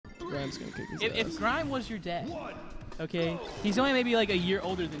Grime's gonna kick his If ass. Grime was your dad, okay, he's only maybe like a year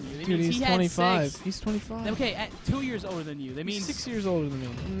older than you. That Dude, means he's he had 25. 6. He's 25. Okay, at 2 years older than you. That means He's 6 years older than me.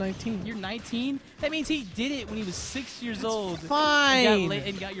 I'm 19. You're 19. That means he did it when he was 6 years old. Fine.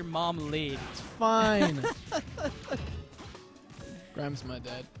 And got your mom laid. It's fine. Grime's my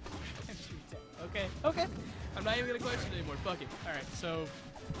dad. Okay. Okay. I'm not even gonna question it anymore. Fuck it. All right. So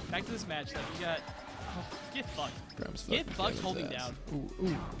back to this match. Like you got. Oh, get fucked. Grime's Get fucked Kevin's holding ass. down. Ooh,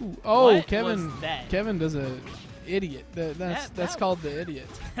 ooh, ooh. Oh, What Kevin. was that? Kevin does a idiot. That's called the idiot.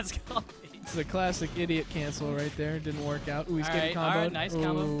 That's called. It's a classic idiot cancel right there. Didn't work out. Ooh, he's All getting right, comboed. all right, nice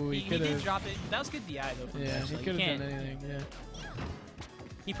combo. Ooh, He could did have. drop it. That was good DI though. From Yeah, Betch. he Like, could you have done can't- anything. Yeah.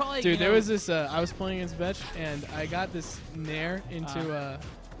 He probably. Dude, you there know, was this. I was playing against Betch, and I got this nair into.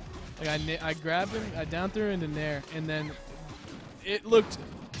 Like I grabbed him, I down threw into nair, and then it looked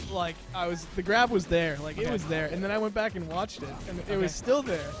like the grab was there, like it was there, and then I went back and watched it, and it was still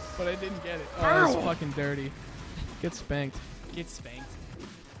there, but I didn't get it. Oh, it was fucking dirty. Get spanked. Get spanked.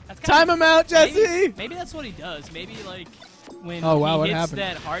 That's Time him out, Jesse. Maybe that's what he does. Maybe like when Oh, wow, he what hits happened?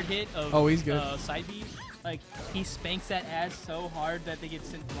 that hard hit of Oh, he's good. Side B, like he spanks that ass so hard that they get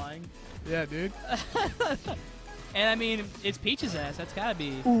sent flying. Yeah, dude. And I mean, it's Peach's ass. That's gotta be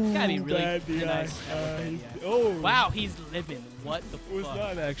Ooh, really bad DI. nice. Oh. Wow, he's living. What the It was fuck?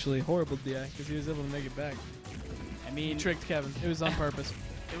 not actually horrible DI because he was able to make it back. I mean, He tricked Kevin. It was on purpose.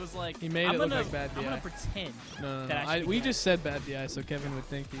 it was like He made I'm it look gonna- like bad I'm DI. gonna pretend. No, That actually we bad. just said bad DI, so Kevin would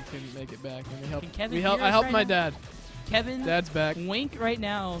think he couldn't make it back. And we helped. Can Kevin I hear us helped right my now? dad. Kevin, Dad's back. wink right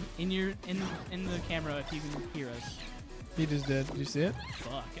now in the camera if you can hear us. He just did. Did you see it?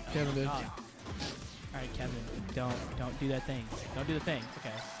 Fuck. Oh Kevin my did. God. All right, Kevin, don't do that thing. Don't do the thing.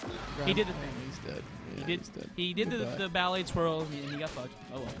 Okay. Right. He did the thing. He's dead. He Yeah, did. He's dead. He did Goodbye. the ballet twirl and he got fucked.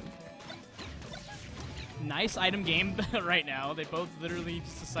 Oh well. Nice item game right now. They both literally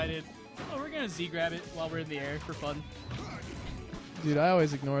just decided, oh, we're gonna Z grab it while we're in the air for fun. Dude, I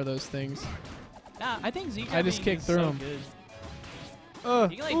always ignore those things. Nah, I think Z grabbing I just kicked is through so him. good. You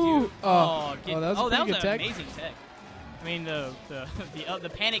You can like ooh. do. Oh, get, that was a pretty an good tech. amazing tech. I mean the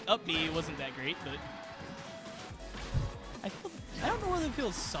panic up B wasn't that great, but I don't know whether to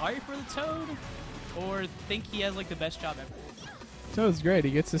feel sorry for the Toad or think he has like the best job ever. Toad's great.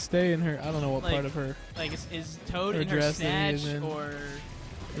 He gets to stay in her. I don't know what Like, part of her. Like is Toad Her in her dress that he snatch is in. or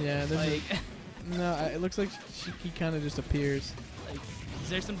Yeah, there's like, no. It looks like he kind of just appears. like is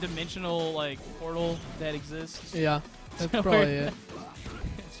there some dimensional like portal that exists? Yeah, that's Where- probably it.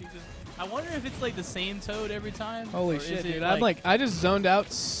 She just, I wonder if it's like the same Toad every time. Holy or is shit, it, dude! I just zoned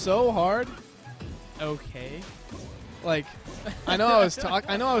out so hard. okay. Like, I know I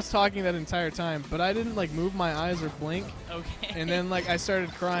was talking that entire time, but I didn't like move my eyes or blink. Okay. And then like I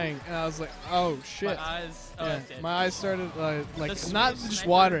started crying, and I was like, "Oh shit!" My eyes. Oh, Yeah, that's dead. my eyes started like The not sniper- just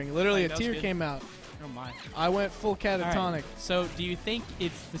watering. Literally, like, a that was tear good. came out. Oh my. I went full All right. catatonic. So do you think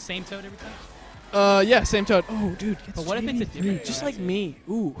it's the same Toad every time? Yeah, same Toad. Oh, dude, gets But what if it's a JV3, different just Toad? like me?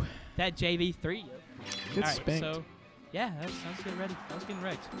 Ooh, That JV3. Yo. gets All right, spanked. so yeah, that was getting ready. That was getting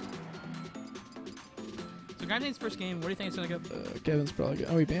wrecked. So Grime's first game. Where do you think it's gonna go? Kevin's probably good.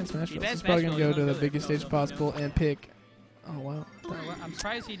 Oh, he banned Smash He Bros. banned He's probably Smash gonna Bros. go to He's the not biggest good. stage No, possible and pick. Oh wow. I'm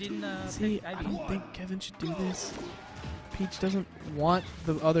surprised he didn't. See, pick I Ivy. don't think Kevin should do this. Peach doesn't want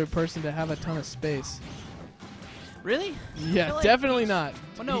the other person to have a ton of space. Really? Yeah, feel like definitely Peach- not.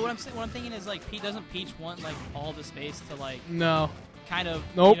 Well, no. What I'm thinking is like Pete doesn't Peach want like all the space to like No, kind of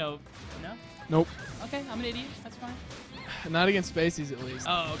Nope. you know no. nope. Okay, I'm an idiot. That's fine. Not against Spaceys, at least.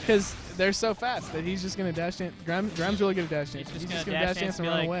 Oh, okay. Because they're so fast that he's just going to dash dance. Grime's really good at dash dance. He's He's just just going gonna to dash dash dance and be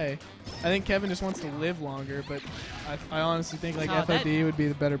run like- away. I think Kevin just wants to live longer, but I honestly think like Oh, that- FOD would be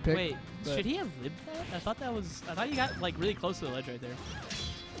the better pick. Wait, but- should he have lived that? I thought you got like really close to the ledge right there.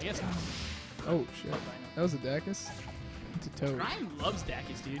 I guess not. Oh, shit. That was a Dacus? It's a Toad. Grime loves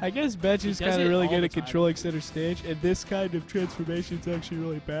Dacus, dude. I guess Betch is He does kind of it really all good the at time. controlling center stage, and this kind of transformation is actually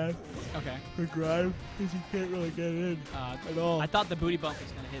really bad Okay. for Grime because he can't really get in at all. I thought the booty bump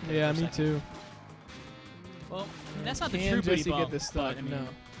was gonna hit. there Yeah, for a me second. too. Well, that's not the Can true booty Jesse bump. get this stuck? but, I mean, No.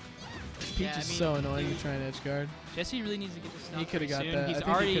 Peach yeah, I is mean, so annoying dude, to try and edge guard. Jesse really needs to get this stuff. He could have got soon. that. He's I think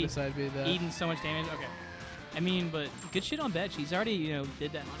he already could have side beat that. eaten so much damage. Okay. I mean, but good shit on Betch. He's already,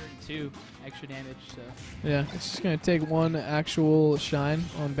 did that 102 extra damage. So Yeah, it's just going to take one actual shine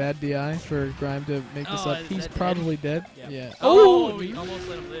on bad DI for Grime to make this Oh, up. is He's that probably dead. Yeah. Yeah. Oh, he almost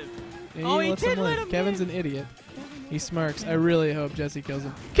let him live. Yeah, Oh, he he lets did him let live. him Kevin's live. an idiot. He smirks. I really hope Jesse kills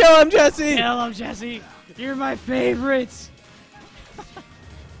him. Kill him, Jesse! Kill him, Jesse. You're my favorite.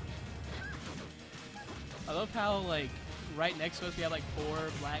 I love how, like, right next to us we have, like, 4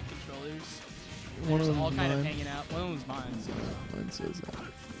 black controllers. One of They're just them all is kind of mine. hanging out. One of them was mine. So. Mine says that.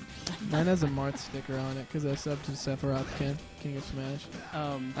 Mine has a Marth sticker on it because I subbed to Sephiroth King of Smash.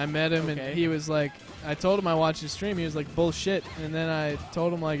 I met him and he was like, I told him I watched his stream. He was like, bullshit. And then I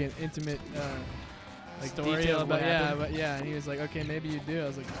told him like an intimate like story detail of what about happened? and he was like, okay, maybe you do. I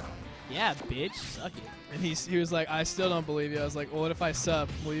was like, yeah, bitch, suck it. and he was like, I still don't believe you. I was like, well, what if I sub?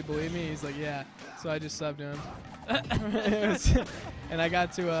 Will you believe me? He's like, yeah. So I just subbed him. And I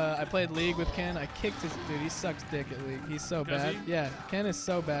got to I played League with Ken. I kicked his dude. He sucks dick at League. He's so Does bad. he? Yeah, Ken is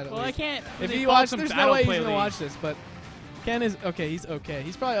so bad at Well, League. I can't. If really he fault watched, him there's 'cause I no don't way he's play gonna League. watch this. But Ken is okay. He's okay.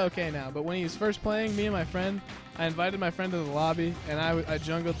 He's probably okay now. But when he was first playing, me and my friend, I invited my friend to the lobby, and I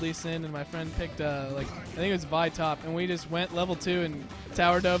jungled Lee Sin, and my friend picked like I think it was Vi top, and we just went level 2 and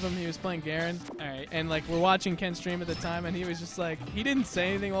tower dove him. He was playing Garen. All right. And like we're watching Ken stream at the time, and he was just like, he didn't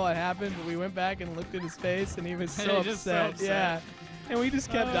say anything while it happened, but we went back and looked at his face, and he was so Just so upset. upset. Yeah. And we just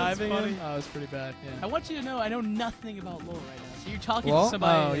kept that's diving funny. him. Oh, it was pretty bad. I Yeah. want you to know I know nothing about LoL right now. So you're talking Well, to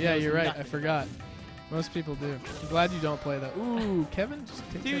somebody. oh that yeah, knows you're right. I nothing. forgot. Most people do. I'm glad you don't play that. Ooh, Kevin just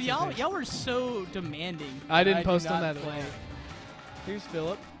takes Dude, that y'all were so demanding. I didn't do post on not that play. link. Here's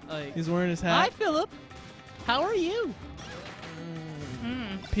Philip. Like, He's wearing his hi, hat. Philip. How are you?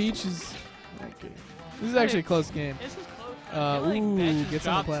 Peach is. Okay. This is actually a close game. This is close. I feel like Betch Ooh, has gets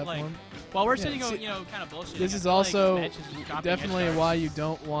on the dropped, platform. While we're Yeah, sitting, see, kind of bullshit. This is also definitely definitely why you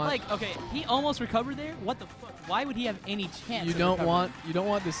don't want. Like, okay, he almost recovered there. What the fuck? Why would he have any chance? You of don't recovering?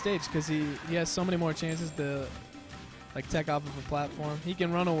 want this stage because he has so many more chances to like tech off of a platform. He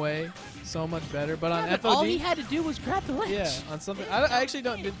can run away so much better. But on Yeah, FOD, but all he had to do was grab the ledge. yeah, on something. I actually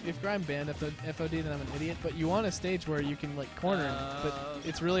don't. If Grime banned FOD, then I'm an idiot. But you want a stage where you can like corner him, but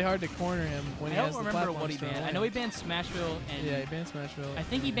it's really hard to corner him when I he has don't the remember platform what he still banned. I away. know he banned Smashville and Yeah, he banned Smashville. I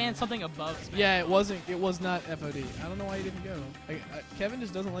think he banned something above Smashville. Yeah, it wasn't. It was not FOD. I don't know why he didn't go. Kevin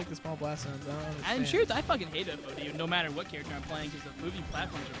just doesn't like the small blast zones. I don't understand. And truth, I fucking hate FOD no matter what character I'm playing because the moving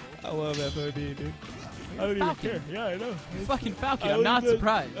platforms are cool. I love FOD, dude. I don't even care. Yeah, I know. You're fucking Falcon. I'm not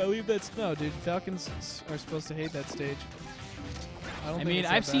surprised. I leave that. No, dude. Falcons are supposed to hate that stage. I mean,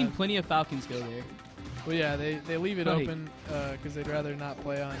 I've seen plenty of Falcons go there. Well, yeah, they leave it Like- open because they'd rather not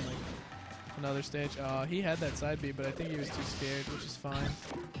play on like another stage. He had that side B, but I think he was too scared, which is fine.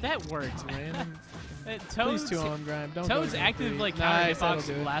 That worked. It's random. Please Toad's 2-on Grime. Don't go Toad's to active three. like Nice, counter that'll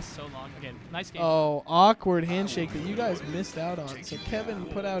do Hitbox it. lasts so long. Okay, nice game. Oh, awkward handshake that you guys missed out on. So Kevin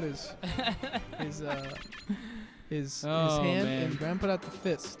put out his his Oh, hand, man. and Graham put out the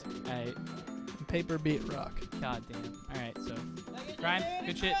fist. Alright. And paper beat rock. God damn. Alright, so Grime,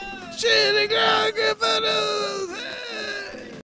 good shit. Shitty ground, Griffin's!